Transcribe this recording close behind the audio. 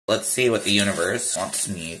Let's see what the universe wants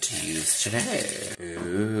me to use today.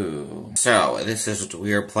 Ooh. So, this is what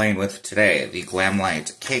we are playing with today. The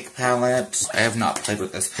Glamlight Cake Palette. I have not played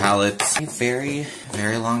with this palette in a very,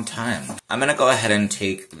 very long time. I'm gonna go ahead and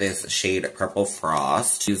take this shade Purple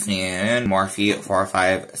Frost, using Morphe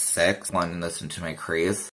 456, blending this into my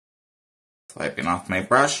crease. Wiping off my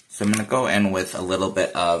brush. So I'm going to go in with a little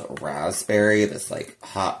bit of Raspberry, this like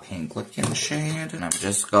hot pink looking shade. And I'm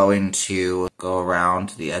just going to go around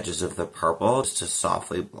the edges of the purple just to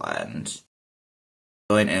softly blend.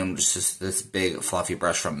 Going in with just this big fluffy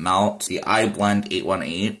brush from Melt, the Eye Blend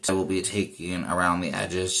 818. I will be taking around the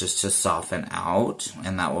edges just to soften out,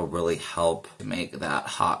 and that will really help to make that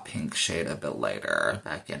hot pink shade a bit lighter.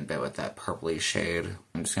 Back in a bit with that purpley shade.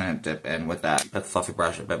 I'm just going to dip in with that fluffy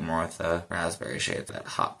brush a bit more with the raspberry shade, that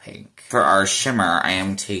hot pink. For our shimmer, I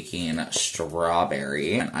am taking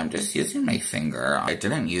Strawberry, and I'm just using my finger. I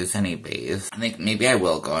didn't use any base. I think maybe I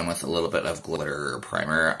will go in with a little bit of glitter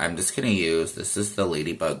primer. I'm just going to use, this is the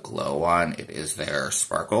Ladybug Glow one. It is their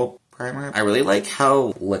Sparkle primer. I really like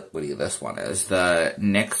how liquidy this one is. The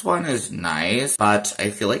NYX one is nice, but I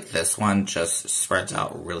feel like this one just spreads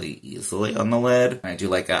out really easily on the lid. And I do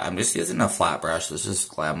like that. I'm just using a flat brush. This is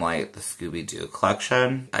Glamlight, the Scooby-Doo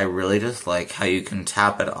collection. I really just like how you can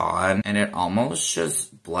tap it on and it almost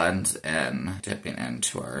just blends in. Dipping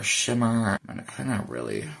into our shimmer. I'm gonna kind of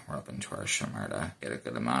really rub into our shimmer to get a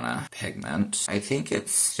good amount of pigment. I think it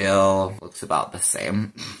still looks about the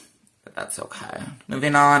same. But that's okay.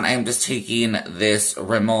 Moving on, I'm just taking this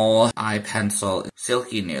Rimmel eye pencil.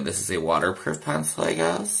 Silky Nude. This is a waterproof pencil, I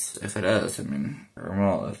guess. If it is, I mean,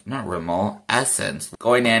 Rimmel, not Rimmel, Essence.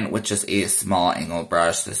 Going in with just a small angled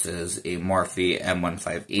brush. This is a Morphe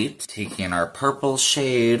M158. Taking our purple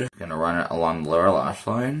shade. Gonna run it along the lower lash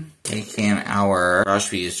line. Taking our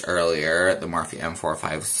brush we used earlier, the Morphe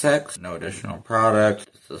M456. No additional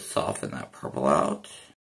product. Just to soften that purple out.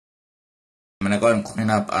 I'm going to go ahead and clean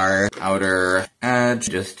up our outer edge,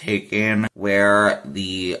 just taking where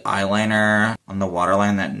the eyeliner on the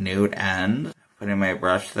waterline, that nude end, putting my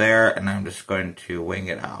brush there, and I'm just going to wing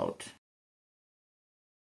it out.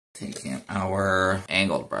 Taking our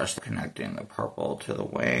angled brush, connecting the purple to the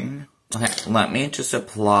wing. Okay, let me just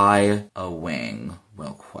apply a wing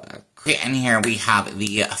real quick. Okay, and here we have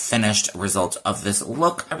the finished result of this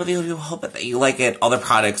look. I really do hope that you like it. All the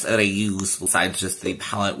products that I use besides just the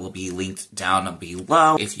palette will be linked down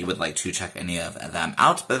below if you would like to check any of them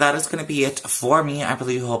out. But that is going to be it for me. I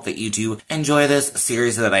really hope that you do enjoy this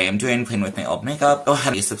series that I am doing, playing with my old makeup. Go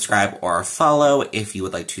ahead and subscribe or follow if you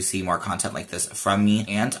would like to see more content like this from me.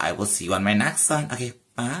 And I will see you on my next one. Okay,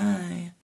 bye.